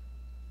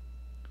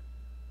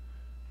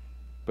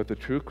 But the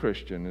true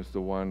Christian is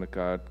the one that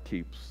God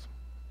keeps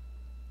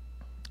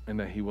and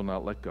that he will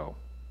not let go.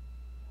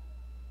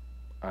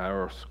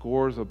 There are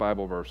scores of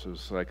Bible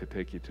verses that I could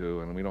take you to,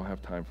 and we don't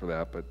have time for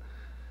that, but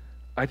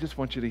I just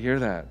want you to hear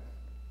that.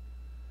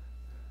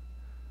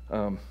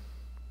 So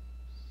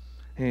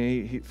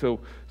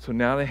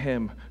now to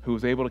him who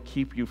is able to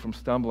keep you from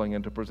stumbling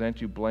and to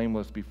present you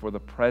blameless before the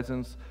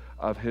presence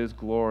of his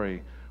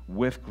glory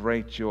with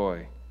great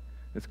joy.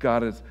 As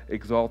God is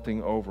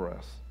exalting over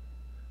us.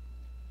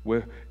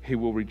 He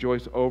will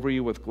rejoice over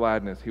you with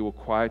gladness. He will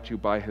quiet you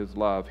by his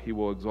love. He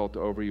will exalt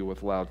over you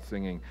with loud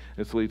singing.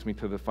 This leads me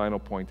to the final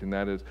point, and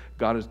that is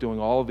God is doing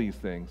all of these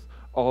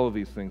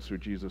things through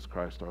Jesus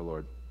Christ our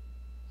Lord.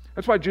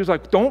 That's why Jews are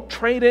like, don't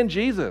trade in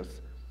Jesus.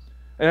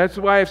 And that's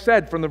why I've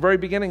said from the very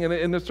beginning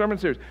in this sermon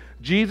series,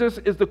 Jesus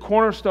is the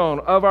cornerstone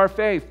of our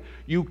faith.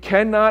 You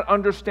cannot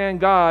understand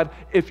God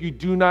if you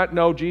do not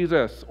know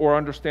Jesus or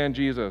understand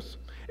Jesus.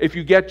 If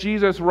you get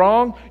Jesus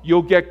wrong,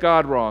 you'll get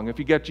God wrong. If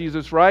you get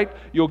Jesus right,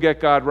 you'll get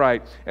God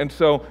right. And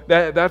so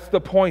that's the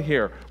point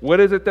here. What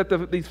is it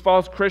that these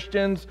false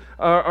Christians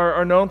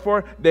are known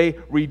for? They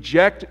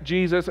reject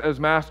Jesus as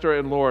Master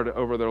and Lord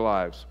over their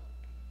lives.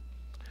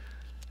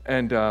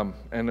 And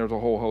there's a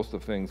whole host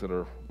of things that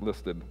are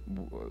listed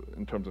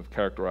in terms of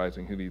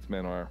characterizing who these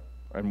men are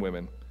and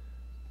women.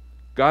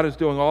 God is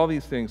doing all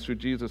these things through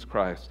Jesus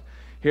Christ.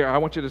 Here, I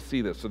want you to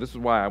see this. So this is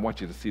why I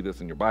want you to see this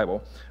in your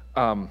Bible.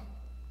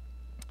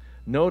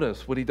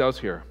 Notice what he does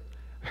here.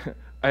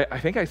 I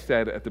think I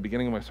said at the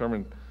beginning of my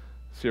sermon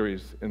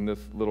series in this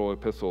little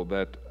epistle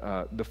that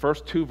the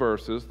first two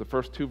verses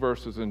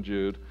in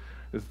Jude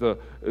is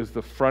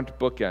the front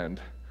bookend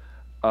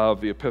of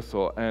the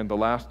epistle, and the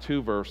last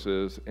two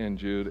verses in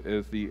Jude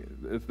is the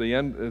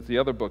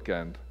other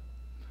bookend.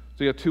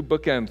 So you have two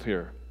bookends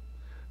here.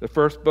 The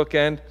first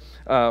bookend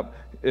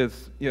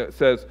it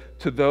says,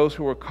 to those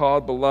who are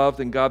called, beloved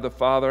in God the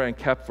Father, and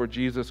kept for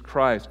Jesus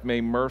Christ, may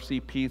mercy,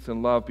 peace,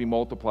 and love be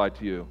multiplied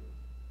to you.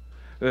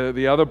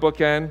 The other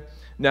bookend,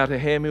 now to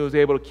him who is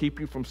able to keep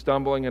you from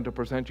stumbling and to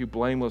present you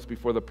blameless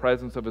before the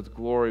presence of his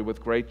glory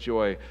with great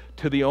joy.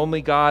 To the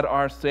only God,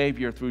 our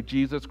Savior, through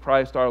Jesus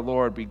Christ our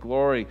Lord, be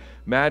glory,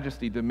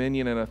 majesty,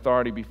 dominion, and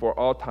authority before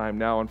all time,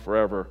 now and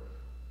forever.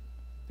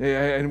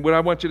 And what I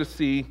want you to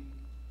see,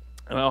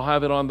 and I'll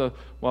have it on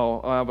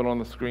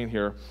the screen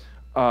here.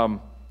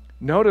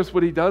 Notice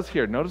what he does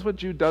here. Notice what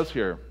Jude does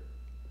here.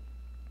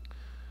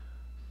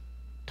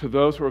 To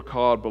those who are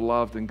called,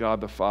 beloved in God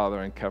the Father,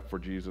 and kept for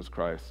Jesus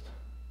Christ.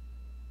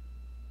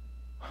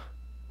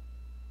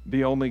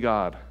 The only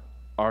God,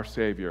 our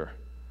Savior,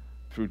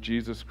 through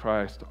Jesus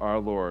Christ our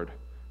Lord,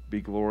 be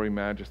glory,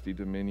 majesty,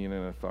 dominion,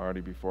 and authority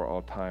before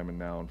all time and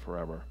now and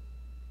forever.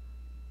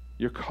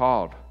 You're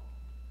called.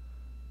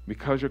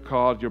 Because you're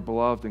called, you're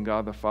beloved in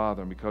God the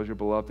Father. And because you're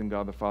beloved in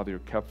God the Father, you're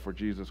kept for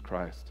Jesus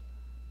Christ.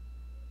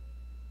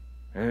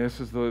 And this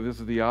is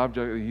the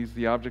object. He's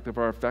the object of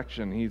our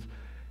affection.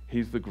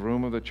 He's the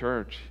groom of the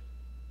church.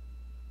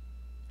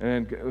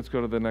 And let's go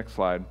to the next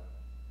slide.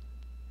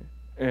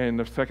 And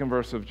the second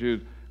verse of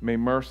Jude, may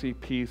mercy,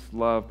 peace,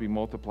 love be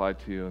multiplied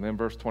to you. And then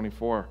verse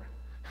 24.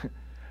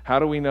 How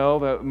do we know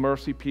that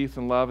mercy, peace,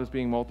 and love is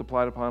being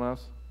multiplied upon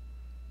us?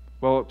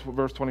 Well,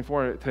 verse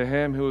 24, to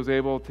him who is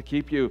able to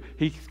keep you,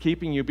 he's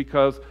keeping you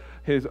because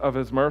of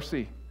his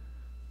mercy.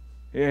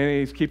 And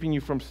he's keeping you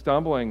from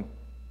stumbling,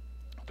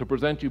 to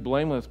present you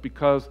blameless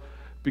because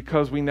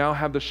we now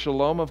have the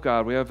shalom of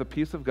God. We have the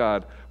peace of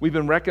God. We've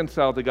been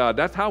reconciled to God.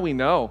 That's how we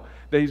know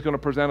that he's going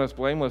to present us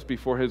blameless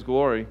before his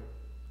glory.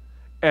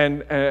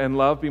 And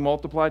love be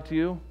multiplied to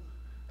you.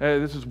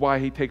 This is why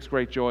he takes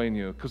great joy in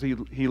you, because he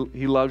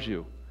loves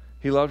you.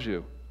 He loves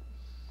you.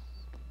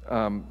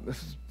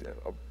 This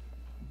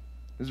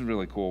is a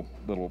really cool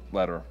little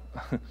letter.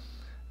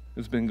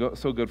 It's been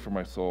so good for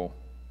my soul.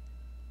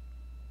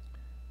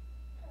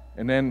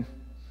 And then,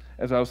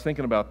 as I was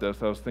thinking about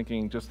this, I was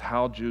thinking just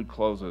how Jude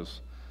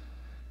closes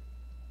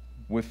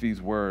with these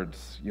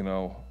words,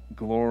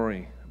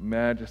 glory,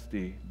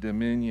 majesty,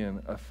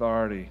 dominion,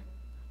 authority,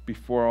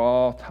 before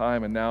all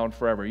time and now and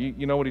forever.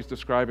 You know what he's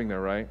describing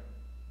there, right?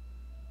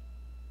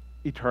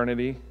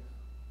 Eternity,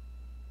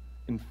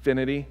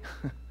 infinity,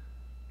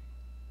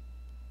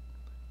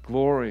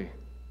 glory,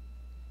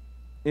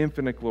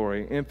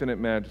 infinite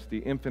majesty,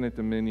 infinite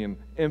dominion,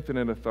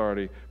 infinite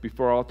authority,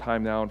 before all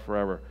time, now and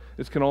forever.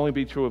 This can only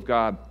be true of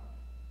God.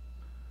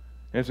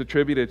 And it's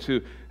attributed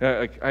to,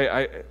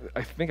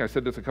 I think I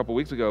said this a couple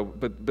weeks ago,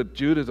 but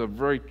Jude is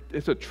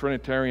it's a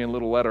Trinitarian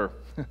little letter.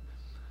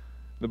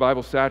 The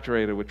Bible's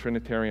saturated with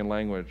Trinitarian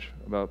language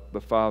about the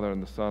Father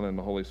and the Son and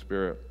the Holy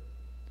Spirit.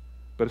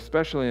 But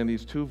especially in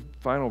these two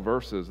final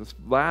verses, this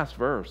last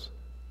verse,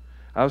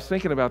 I was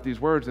thinking about these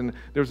words, and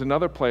there's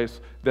another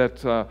place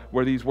that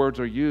where these words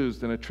are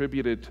used and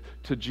attributed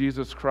to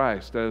Jesus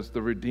Christ as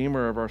the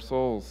Redeemer of our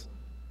souls.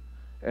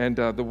 And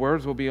the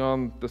words will be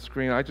on the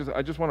screen. I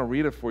just want to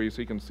read it for you so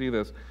you can see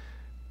this.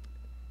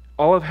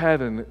 All of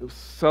heaven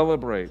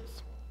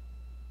celebrates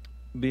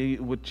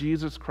what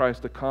Jesus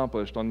Christ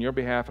accomplished on your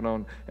behalf and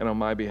on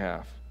my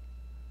behalf.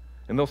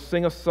 And they'll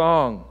sing a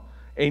song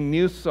a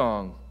new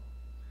song.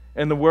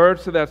 And the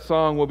words to that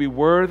song will be,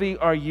 "Worthy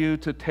are you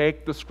to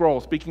take the scroll,"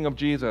 speaking of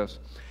Jesus,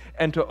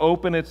 "and to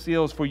open its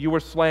seals, for you were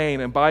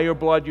slain, and by your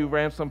blood you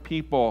ransomed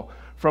people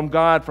from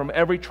God, from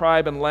every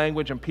tribe and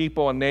language and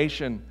people and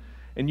nation.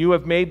 And you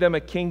have made them a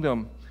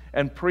kingdom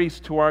and priests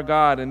to our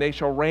God, and they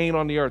shall reign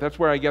on the earth." That's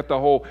where I get the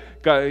whole,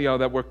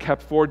 that we're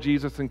kept for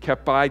Jesus and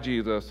kept by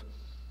Jesus.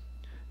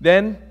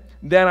 Then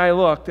I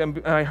looked,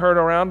 and I heard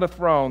around the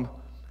throne,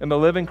 and the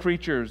living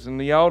creatures, and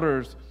the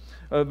elders,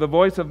 the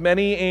voice of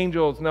many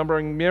angels,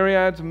 numbering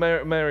myriads and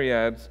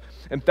myriads,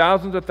 and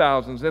thousands of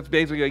thousands. That's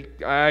basically,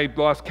 I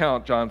lost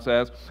count, John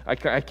says. I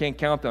can't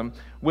count them.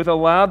 With a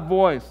loud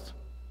voice.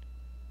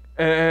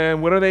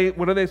 And what are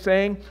they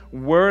saying?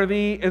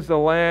 "Worthy is the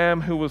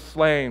Lamb who was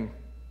slain."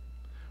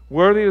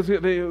 Worthy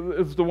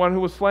is the one who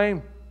was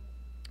slain.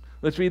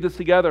 Let's read this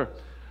together.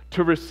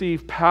 "To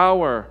receive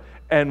power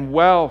and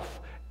wealth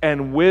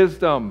and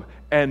wisdom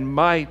and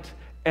might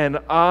and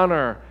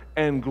honor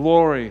and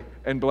glory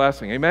and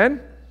blessing."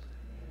 Amen?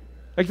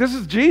 Like, this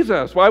is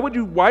Jesus. Why would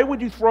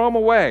you throw him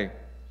away?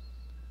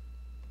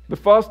 The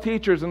false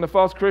teachers and the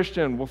false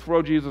Christian will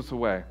throw Jesus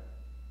away.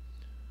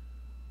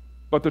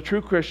 But the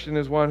true Christian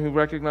is one who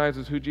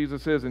recognizes who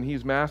Jesus is, and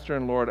he's Master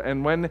and Lord.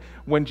 And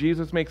when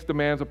Jesus makes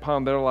demands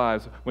upon their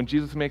lives, when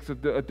Jesus makes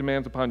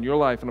demands upon your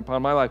life and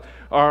upon my life,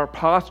 our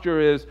posture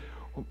is,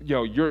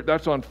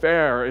 that's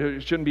unfair.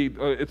 It shouldn't be.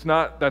 It's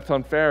not that's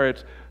unfair.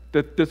 It's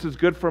that this is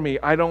good for me.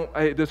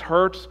 This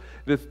hurts.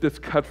 This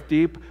cuts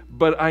deep.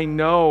 But I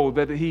know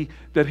that he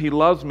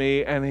loves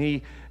me,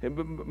 and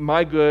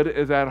my good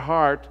is at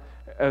heart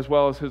as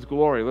well as his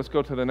glory. Let's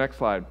go to the next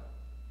slide.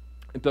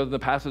 The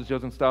passage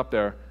doesn't stop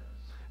there.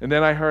 "And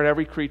then I heard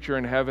every creature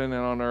in heaven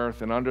and on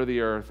earth and under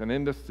the earth and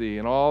in the sea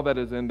and all that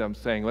is in them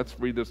saying," let's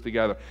read this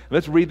together.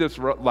 Let's read this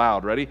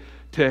loud. Ready?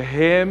 "To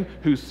him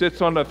who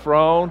sits on the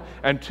throne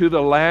and to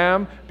the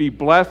Lamb be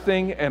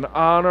blessing and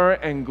honor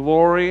and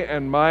glory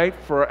and might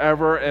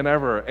forever and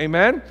ever."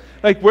 Amen?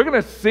 Like, we're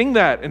going to sing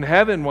that in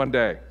heaven one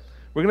day.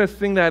 We're going to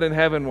sing that in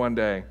heaven one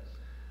day.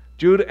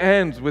 Jude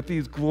ends with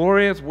these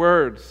glorious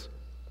words.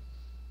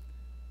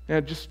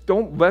 And just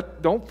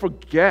don't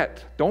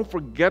forget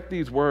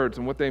these words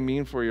and what they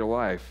mean for your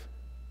life.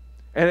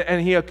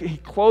 And he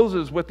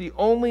closes with the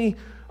only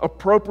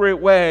appropriate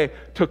way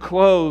to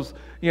close,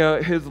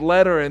 his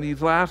letter in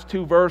these last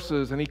two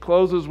verses, and he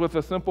closes with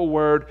a simple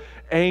word,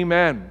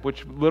 "Amen,"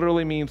 which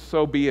literally means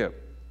 "so be it."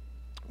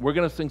 We're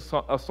going to sing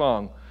a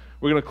song.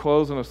 We're going to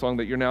close in a song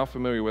that you're now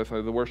familiar with.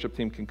 The worship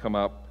team can come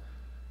up.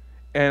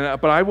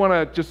 But I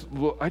want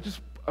to I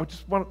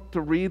just want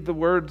to read the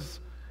words.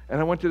 And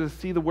I want you to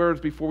see the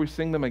words before we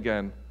sing them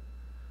again.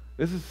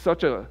 This is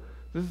such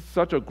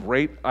a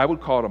great, I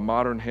would call it a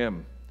modern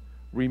hymn.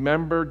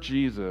 "Remember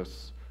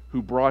Jesus,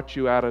 who brought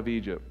you out of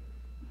Egypt.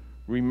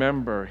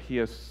 Remember, he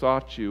has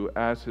sought you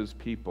as his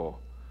people.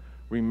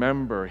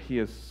 Remember, he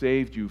has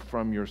saved you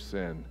from your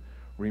sin.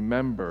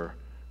 Remember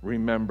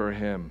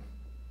him.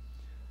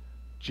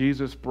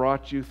 Jesus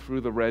brought you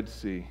through the Red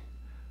Sea.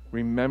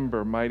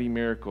 Remember mighty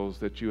miracles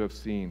that you have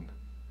seen.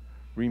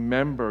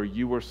 Remember,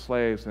 you were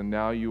slaves and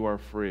now you are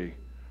free.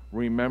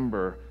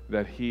 Remember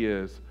that he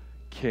is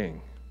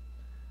King."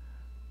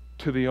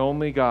 To the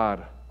only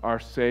God, our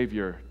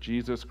Savior,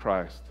 Jesus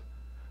Christ,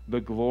 the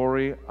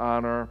glory,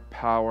 honor,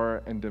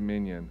 power, and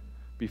dominion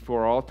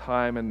before all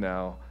time and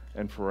now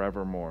and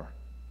forevermore.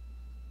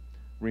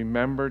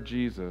 Remember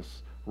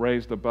Jesus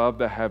raised above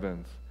the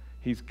heavens.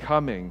 He's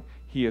coming.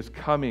 He is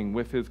coming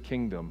with his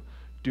kingdom.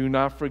 Do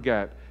not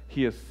forget,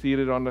 he is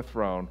seated on the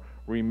throne.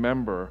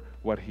 Remember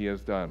what he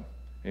has done.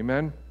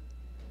 Amen.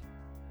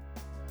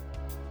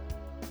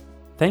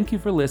 Thank you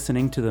for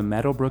listening to the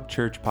Meadowbrook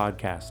Church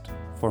podcast.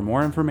 For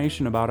more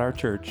information about our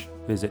church,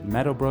 visit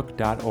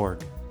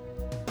meadowbrook.org.